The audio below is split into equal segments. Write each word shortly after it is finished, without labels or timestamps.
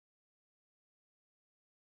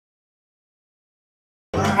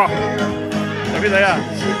So here they are.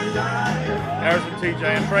 Harrison, TJ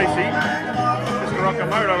and Tracy. Mr.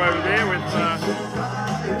 Rockamoto over there with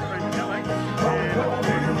Frank Alex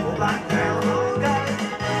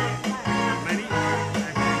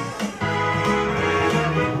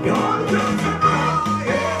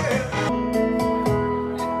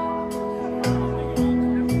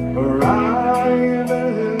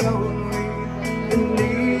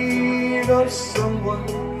someone,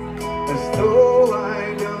 as though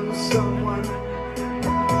I done someone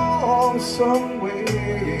wrong somewhere.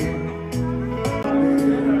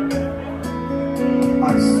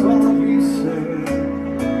 I saw me say,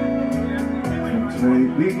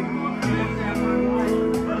 take me,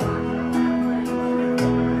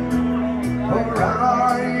 for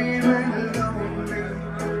I'm lonely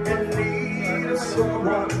and need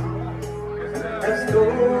someone, as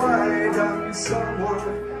though I done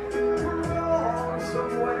someone.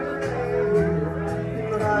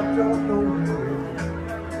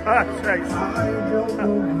 Ah,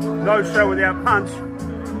 no show without punch.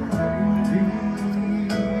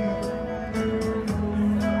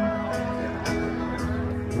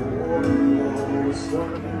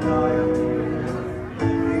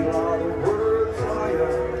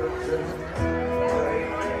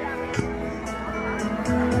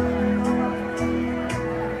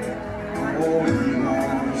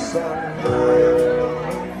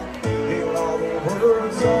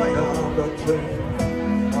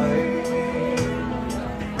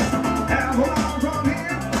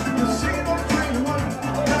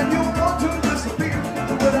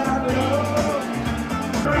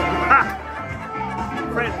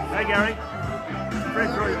 Hey Gary, Fred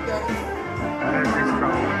Drew. There's his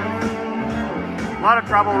trouble. A lot of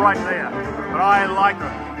trouble right there, but I like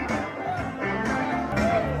it.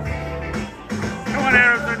 Come on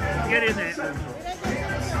Harrison, get in there.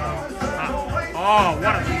 Oh,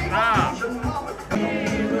 what a star.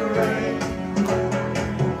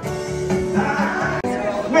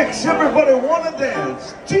 Makes everybody want to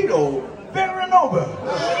dance. Tito Baranova.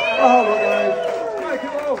 All right. Thank you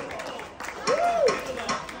all.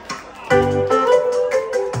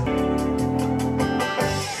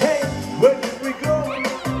 Hey, where did we go?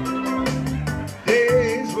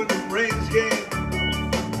 Days when the rains came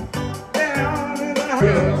down in the house.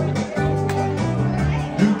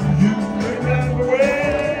 Do you remember when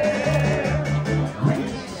we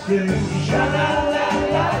sang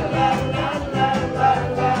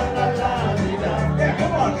sha-la-la-la-la-la-la-la-la-la-la?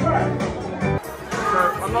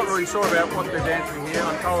 I'm not really sure about what they're dancing here.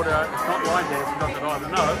 I'm told it's not line dancing, not that I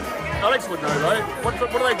would know. Alex would know though. What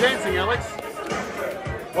are they dancing, Alex?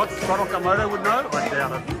 What's Rockamoto would know? I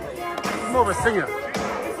doubt it. He's more of a singer.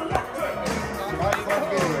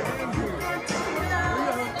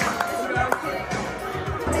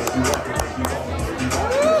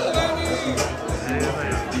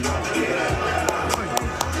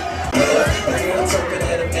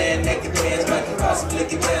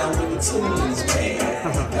 Looking down with the tools,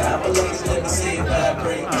 man. I believe, let me see it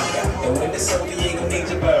vibrate. And when it's over, you ain't gonna need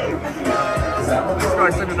your bird. This guy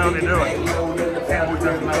seemed to know how to do it. Cowboy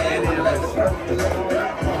doesn't know any of this.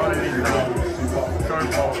 Not any short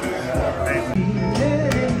ball.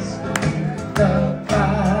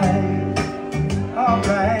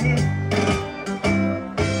 Alright.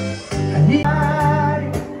 I need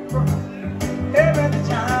every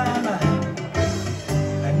time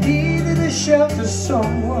I needed a shelter,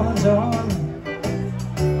 someone's arm.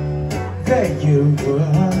 There you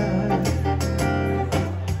were.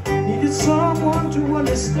 Needed someone to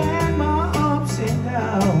understand my ups and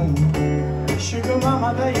downs. Sugar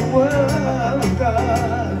mama, there you were,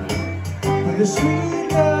 God, with the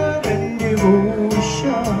sweet love and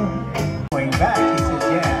devotion. Going back, he said,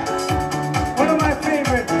 yeah. One of my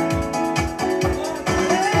favorite.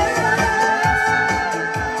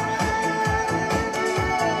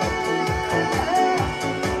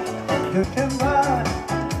 September,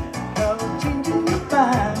 no changing the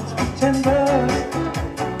vines, September,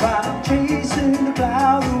 while I'm chasing the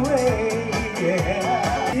clouds away.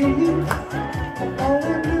 Yeah. You,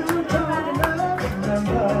 oh, you don't remember,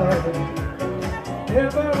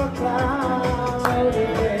 never a cloudy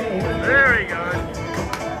day. There he goes.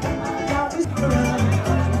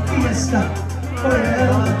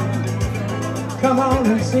 Forever. Come on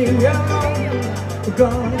and sing, y'all. We're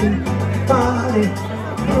gonna party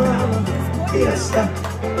around fiesta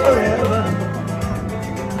forever.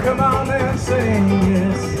 Come on and sing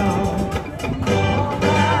this song.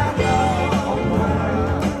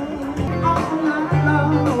 All night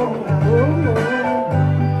long, all night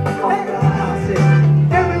long. I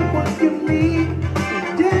said, everyone you meet,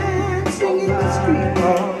 dancing in the street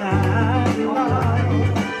all night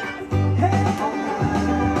long.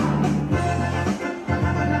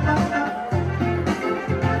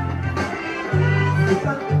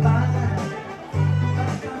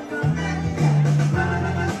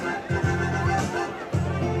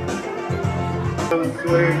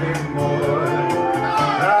 sway me more.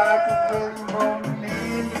 Like a pheromone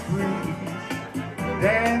in the breeze.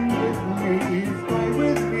 Dance with me, sway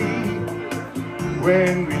with me.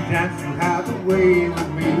 When we dance, you have a way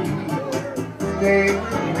with me. Stay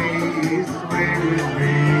with me, sway with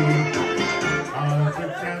me. All the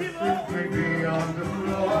chances may be on the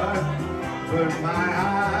floor, but my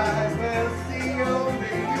eyes will see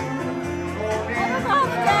only you. Only you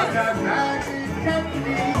that magic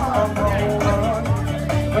technique. Come on,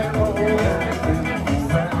 when we're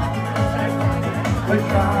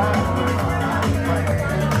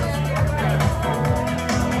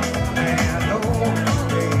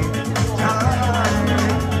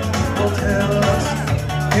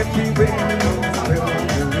if we win, we'll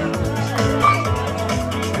lose.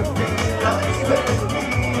 If we love, we'll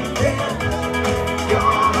leave it.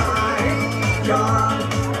 You're my angel,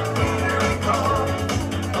 miracle.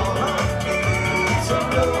 All I need to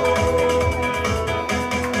know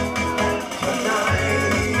tonight.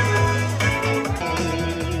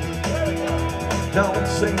 Don't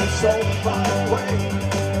sing so far away.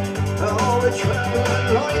 Oh, we're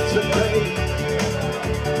traveling light today.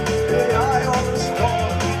 The eye on the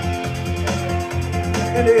storm,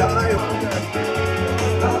 in the eye on the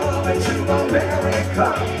coming to America,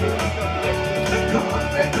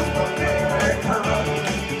 coming to America,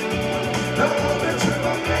 coming to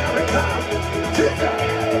America today.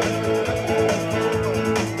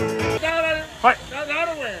 Hi. Not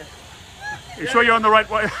underwear. You sure you're on the right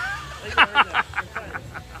way?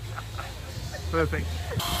 Perfect.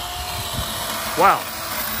 Wow.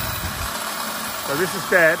 So this is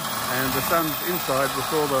Dad, and the son's inside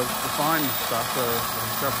with all the fine stuff, the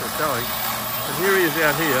stuff they're selling. But here he is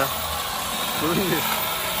out here doing this.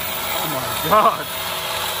 Oh my God!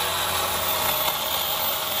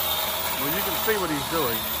 Well, you can see what he's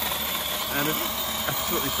doing, and it's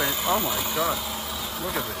absolutely fantastic. Oh my God!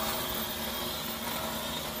 Look at this.